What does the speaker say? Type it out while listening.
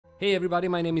Hey everybody,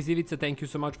 my name is Ivica. Thank you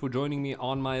so much for joining me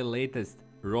on my latest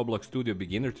Roblox Studio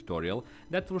beginner tutorial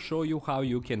that will show you how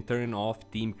you can turn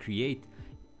off Team Create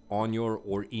on your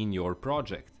or in your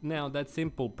project. Now that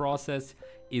simple process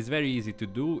is very easy to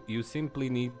do. You simply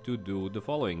need to do the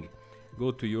following. Go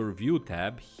to your View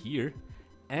tab here,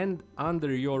 and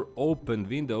under your opened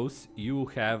windows you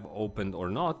have opened or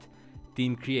not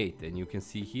Team Create, and you can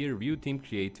see here View Team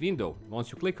Create window.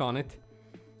 Once you click on it,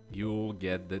 you'll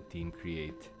get the Team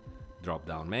Create drop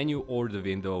down menu or the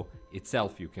window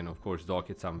itself. You can of course dock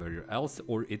it somewhere else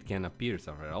or it can appear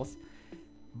somewhere else,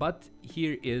 but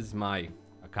here is my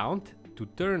account. To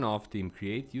turn off Team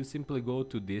Create, you simply go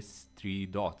to these three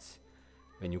dots.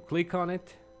 When you click on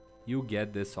it, you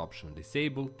get this option,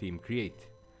 Disable Team Create.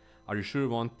 Are you sure you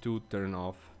want to turn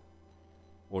off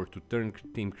or to turn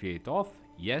Team Create off?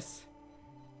 Yes.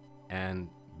 And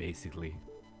basically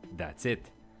that's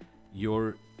it.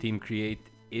 Your Team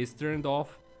Create is turned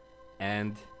off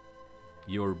and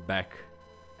you're back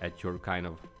at your kind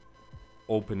of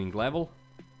opening level,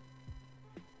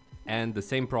 and the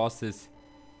same process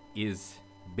is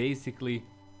basically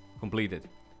completed.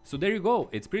 So there you go.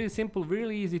 It's pretty simple,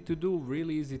 really easy to do,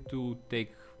 really easy to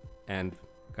take and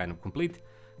kind of complete.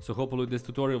 So hopefully this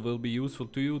tutorial will be useful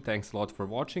to you. Thanks a lot for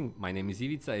watching. My name is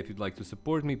Ivica. If you'd like to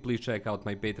support me, please check out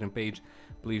my Patreon page.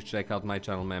 Please check out my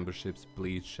channel memberships.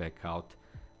 Please check out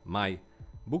my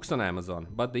books on Amazon.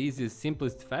 But the easiest,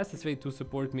 simplest, fastest way to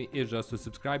support me is just to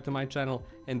subscribe to my channel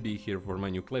and be here for my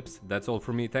new clips. That's all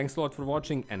from me. Thanks a lot for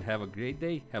watching and have a great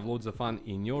day. Have loads of fun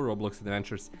in your Roblox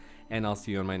adventures, and I'll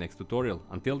see you on my next tutorial.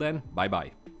 Until then, bye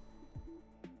bye.